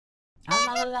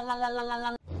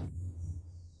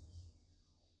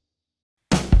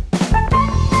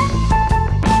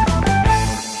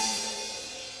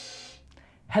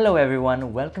Hello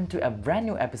everyone, welcome to a brand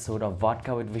new episode of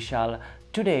Vodka with Vishal.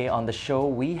 Today on the show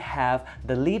we have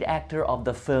the lead actor of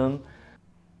the film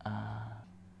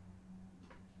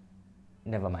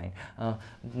never mind.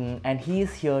 And he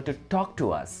is here to talk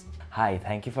to us. Hi,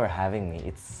 thank you for having me.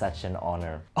 It's such an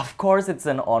honor. Of course it's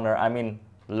an honor. I mean,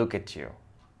 look at you.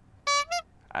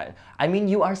 I mean,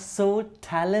 you are so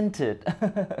talented.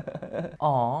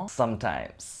 Aw,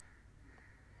 sometimes.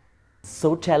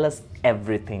 So tell us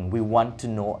everything. We want to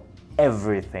know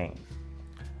everything.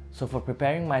 So for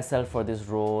preparing myself for this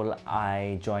role,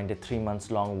 I joined a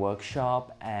 3-month-long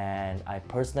workshop and I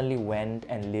personally went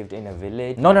and lived in a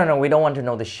village. No, we don't want to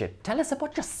know the shit. Tell us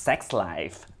about your sex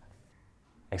life.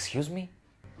 Excuse me?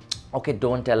 Okay,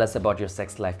 don't tell us about your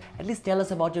sex life. At least tell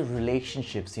us about your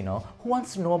relationships, you know. Who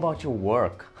wants to know about your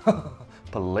work?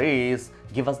 Please,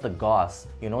 give us the goss.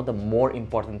 You know, the more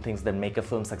important things that make a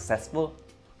film successful.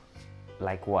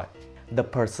 Like what? The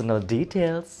personal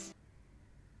details.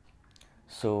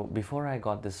 So before I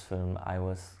got this film, I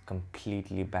was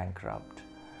completely bankrupt.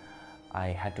 I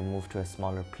had to move to a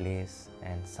smaller place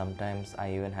and sometimes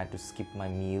I even had to skip my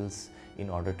meals in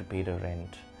order to pay the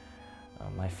rent.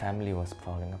 My family was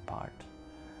falling apart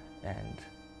and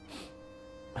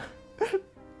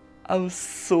I was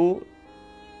so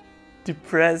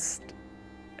depressed,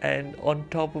 and on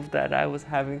top of that I was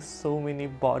having so many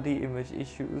body image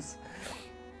issues.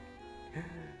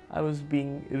 I was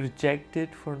being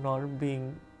rejected for not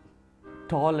being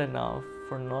tall enough,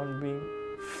 for not being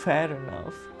fair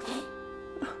enough.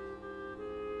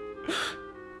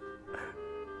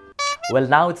 Well,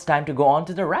 now it's time to go on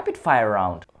to the rapid fire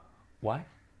round. Why?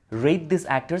 Rate these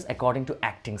actors according to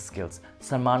acting skills.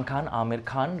 Salman Khan, Aamir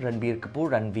Khan, Ranbir Kapoor,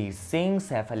 Ranveer Singh,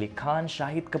 Saif Ali Khan,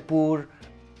 Shahid Kapoor,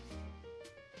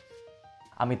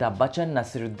 Amitabh Bachchan,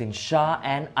 Nasiruddin Shah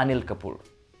and Anil Kapoor.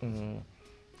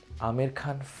 Aamir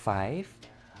Khan 5,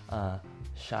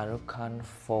 Shah Rukh Khan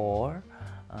 4,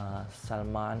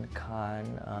 Salman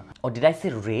Khan. Oh, did I say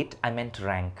rate? I meant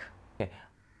rank. Okay.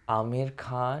 Aamir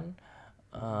Khan,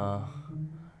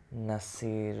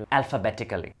 Nasir.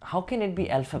 Alphabetically. How can it be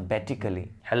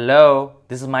alphabetically? Hello,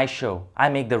 this is my show. I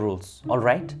make the rules. All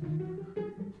right.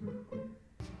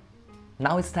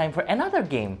 Now it's time for another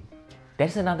game.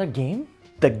 There's another game.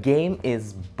 The game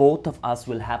is both of us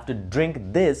will have to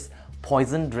drink this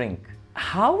poison drink.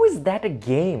 How is that a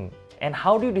game? And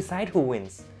how do you decide who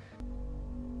wins?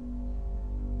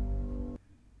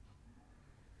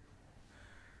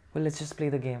 Well, let's just play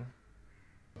the game.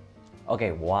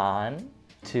 Okay, 1,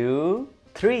 2,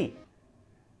 3.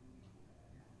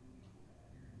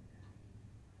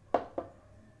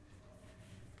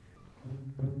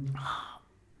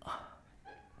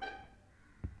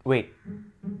 Wait,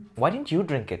 why didn't you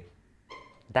drink it?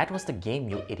 That was the game,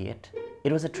 you idiot.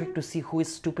 It was a trick to see who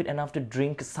is stupid enough to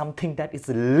drink something that is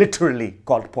literally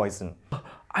called poison.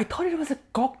 I thought it was a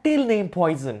cocktail named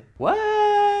Poison. What?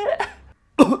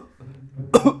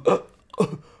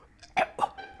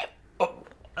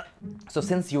 So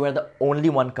since you are the only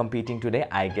one competing today,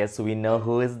 I guess we know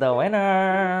who is the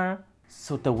winner.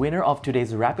 So the winner of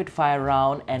today's rapid fire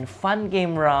round and fun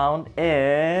game round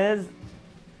is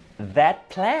that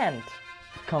plant.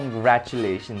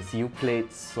 Congratulations, you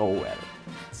played so well.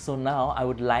 So now I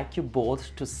would like you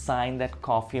both to sign that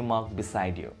coffee mug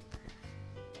beside you.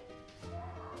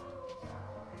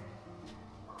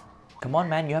 Come on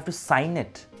man, you have to sign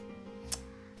it.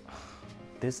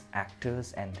 These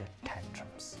actors and their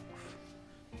tantrums.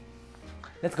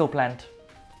 Let's go, plant.